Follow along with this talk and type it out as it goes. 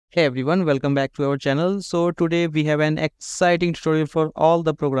Hey everyone, welcome back to our channel. So today we have an exciting tutorial for all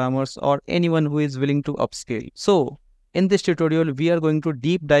the programmers or anyone who is willing to upscale. So in this tutorial, we are going to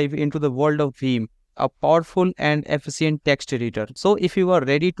deep dive into the world of VIM, a powerful and efficient text editor. So if you are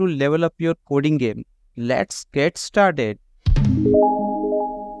ready to level up your coding game, let's get started.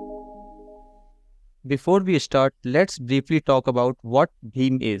 Before we start, let's briefly talk about what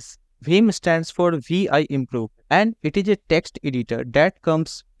VIM is. VIM stands for VI Improve, and it is a text editor that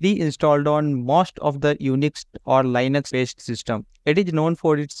comes pre-installed on most of the Unix or Linux-based system. It is known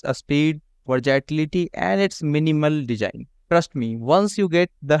for its speed, versatility, and its minimal design. Trust me, once you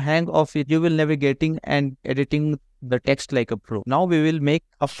get the hang of it, you will navigating and editing the text like a pro. Now we will make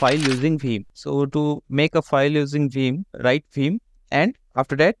a file using VIM. So to make a file using VIM, write VIM and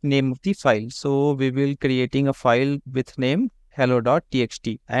after that name of the file. So we will creating a file with name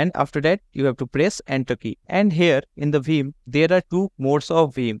hello.txt, and after that you have to press enter key. And here in the VIM there are two modes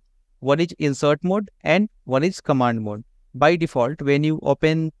of VIM. One is insert mode and one is command mode. By default, when you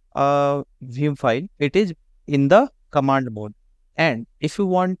open a VIM file, it is in the command mode, and if you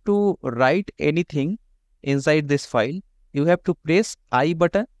want to write anything inside this file, you have to press I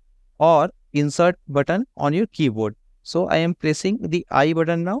button or insert button on your keyboard. So I am pressing the I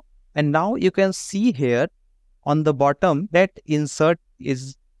button now, and now you can see here on the bottom that insert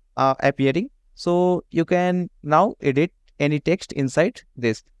is appearing. So you can now edit any text inside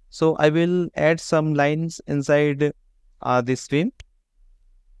this. So I will add some lines inside this VIM.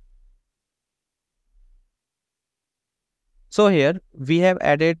 So here we have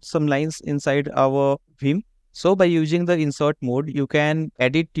added some lines inside our VIM. So by using the insert mode, you can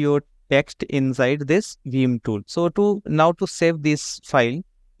edit your text inside this VIM tool. So to save this file,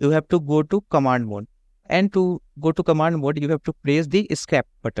 you have to go to command mode. And to go to command mode, you have to press the escape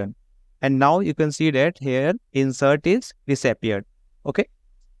button. And now you can see that here insert is disappeared. Okay.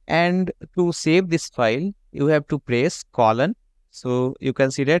 And to save this file, you have to press colon. So you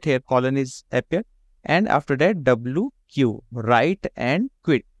can see that here colon is appeared. And after that WQ, write and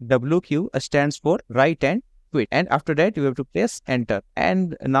quit. WQ stands for write and quit. And after that you have to press enter.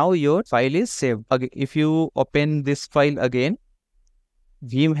 And now your file is saved. Okay, if you open this file again,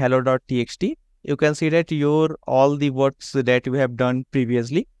 vim hello.txt, you can see that all the works that you have done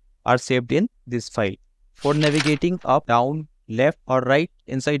previously are saved in this file. For navigating up, down, left or right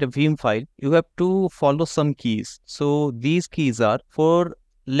inside a VIM file, you have to follow some keys. So these keys are: for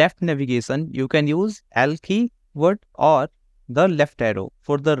left navigation, you can use L keyword or the left arrow.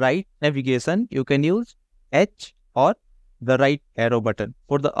 For the right navigation, you can use H or the right arrow button.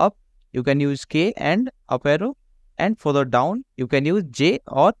 For the up, you can use K and up arrow. And for the down, you can use J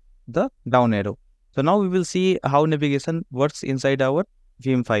or the down arrow. So now we will see how navigation works inside our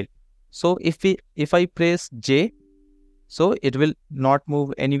VIM file. So if I press J, so it will not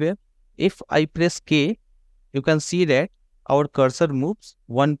move anywhere. If I press K, you can see that our cursor moves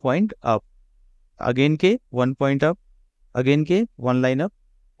 1 point up. Again K, 1 point up. Again K, 1 line up.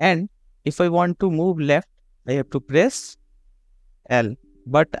 And if I want to move left, I have to press L.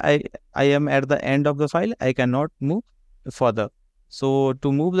 But I am at the end of the file, I cannot move further. So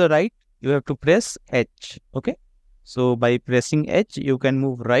to move the right, you have to press H. Okay. So by pressing H, you can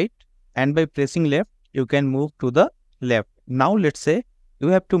move right, and by pressing left, you can move to the left. Now let's say you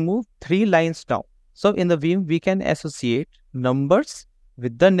have to move 3 lines down. So in the VIM, we can associate numbers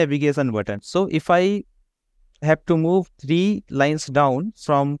with the navigation button. So if I have to move 3 lines down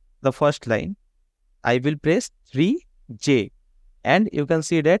from the first line, I will press 3J. And you can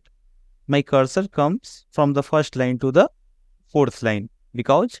see that my cursor comes from the first line to the 4th line,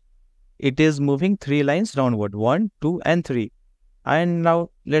 because it is moving 3 lines downward, 1, 2 and 3. And now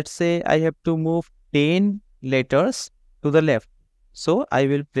let's say I have to move 10 letters to the left. So I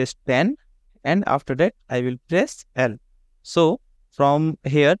will press 10, and after that I will press L. So from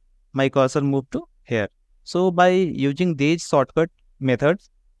here, my cursor moved to here. So by using these shortcut methods,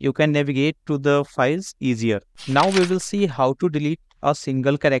 you can navigate to the files easier. Now we will see how to delete a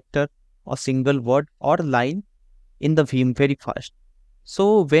single character, a single word or line in the VIM very fast.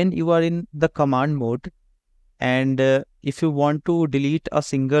 So when you are in the command mode, and if you want to delete a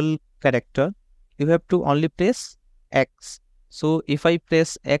single character, you have to only press X. So if I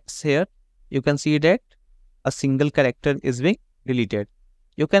press X here, you can see that a single character is being deleted.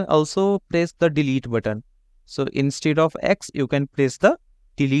 You can also press the delete button. So instead of X, you can press the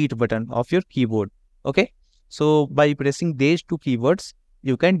delete button of your keyboard. Okay. So by pressing these 2 keywords,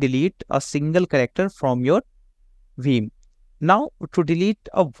 you can delete a single character from your VIM. Now to delete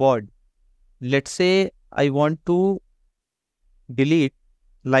a word, let's say I want to delete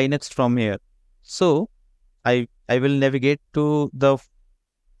Linux from here. So I will navigate to the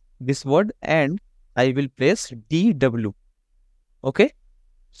this word and I will press DW. Okay.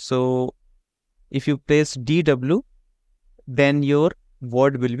 So if you press DW, then your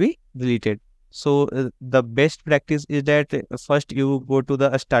word will be deleted. So the best practice is that first you go to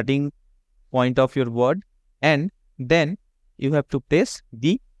the starting point of your word and then you have to press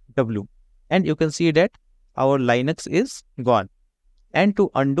DW, and you can see that our Linux is gone. And to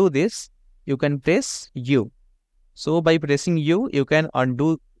undo this, you can press U. So by pressing U, you can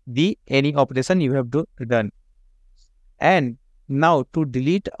undo the any operation you have done. And now to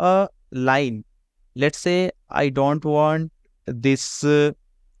delete a line, let's say I don't want this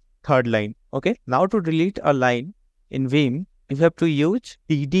third line. Okay. Now to delete a line in Vim, you have to use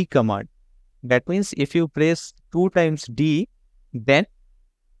DD command. That means if you press 2 times D, then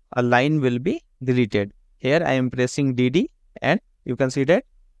a line will be deleted. Here I am pressing DD and you can see that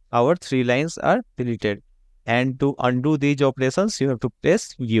our 3 lines are deleted. And to undo these operations, you have to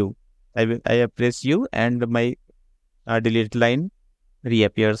press U. I have pressed U and my delete line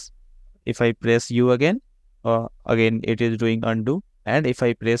reappears. If I press U again, again it is doing undo. And if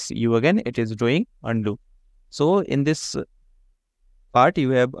I press U again, it is doing undo. So in this part,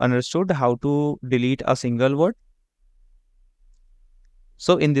 you have understood how to delete a single word.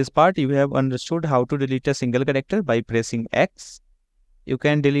 So in this part, you have understood how to delete a single character by pressing X. You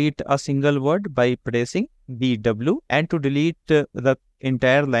can delete a single word by pressing DW, and to delete the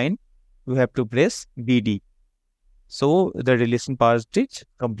entire line, you have to press DD. So the deletion part is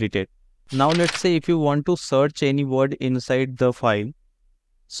completed. Now let's say if you want to search any word inside the file,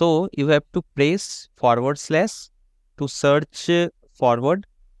 so you have to press / to search forward.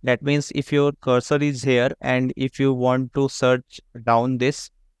 That means if your cursor is here and if you want to search down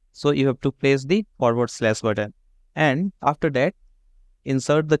this, so you have to press the / button. And after that,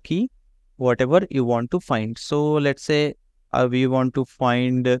 insert the key, whatever you want to find. So let's say we want to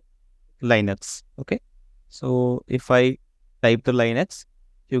find Linux. Okay. So if I type the Linux,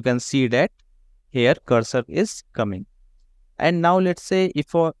 you can see that here cursor is coming. And now let's say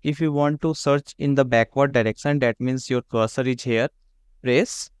if you want to search in the backward direction, that means your cursor is here,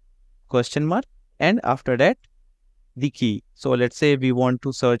 press ? and after that the key. So let's say we want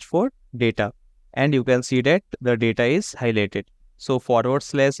to search for data, and you can see that the data is highlighted. So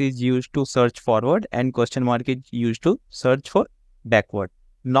 / is used to search forward and ? is used to search for backward.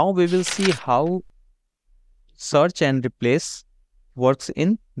 Now we will see how search and replace works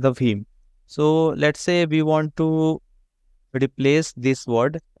in the Vim. So let's say we want to replace this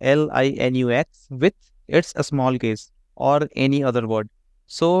word Linux with its small case or any other word.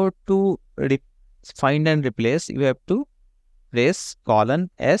 So to find and replace, you have to press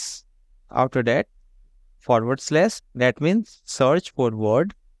 :S. After that, /, that means search for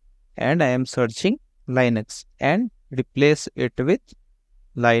word, and I am searching Linux, and replace it with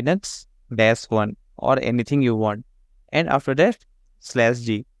Linux-1 or anything you want. And after that,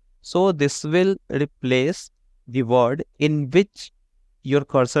 /G. So this will replace the word in which your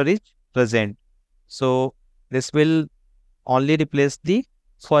cursor is present. So this will only replace the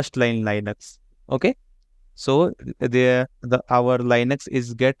first line Linux. Okay. So our Linux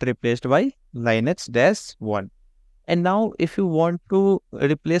is get replaced by Linux-1. And now if you want to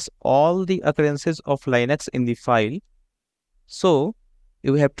replace all the occurrences of Linux in the file, so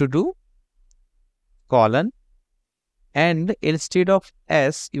you have to do : and instead of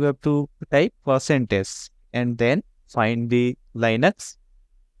S, you have to type %s and then find the Linux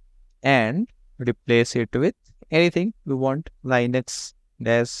and replace it with anything you want, Linux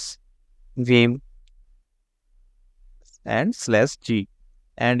 -vim and /G.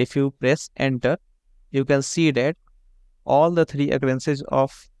 And if you press enter, you can see that all the 3 occurrences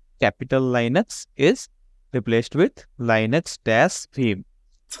of capital Linux is replaced with Linux-Vim.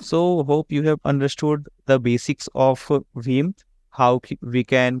 So hope you have understood the basics of Vim, how we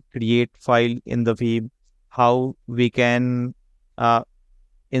can create file in the Vim, how we can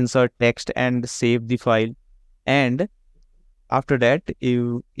insert text and save the file. And after that,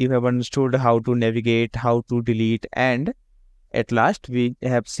 you have understood how to navigate, how to delete, and at last we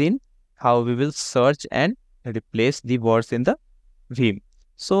have seen how we will search and replace the words in the Vim.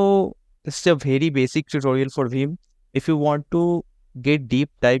 So it's a very basic tutorial for Vim. If you want to get deep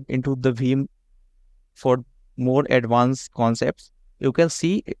dive into the Vim for more advanced concepts, you can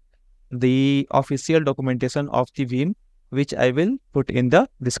see the official documentation of the Vim, which I will put in the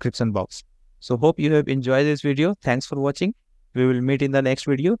description box. So hope you have enjoyed this video. Thanks for watching. We will meet in the next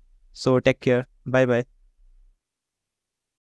video. So take care. Bye bye.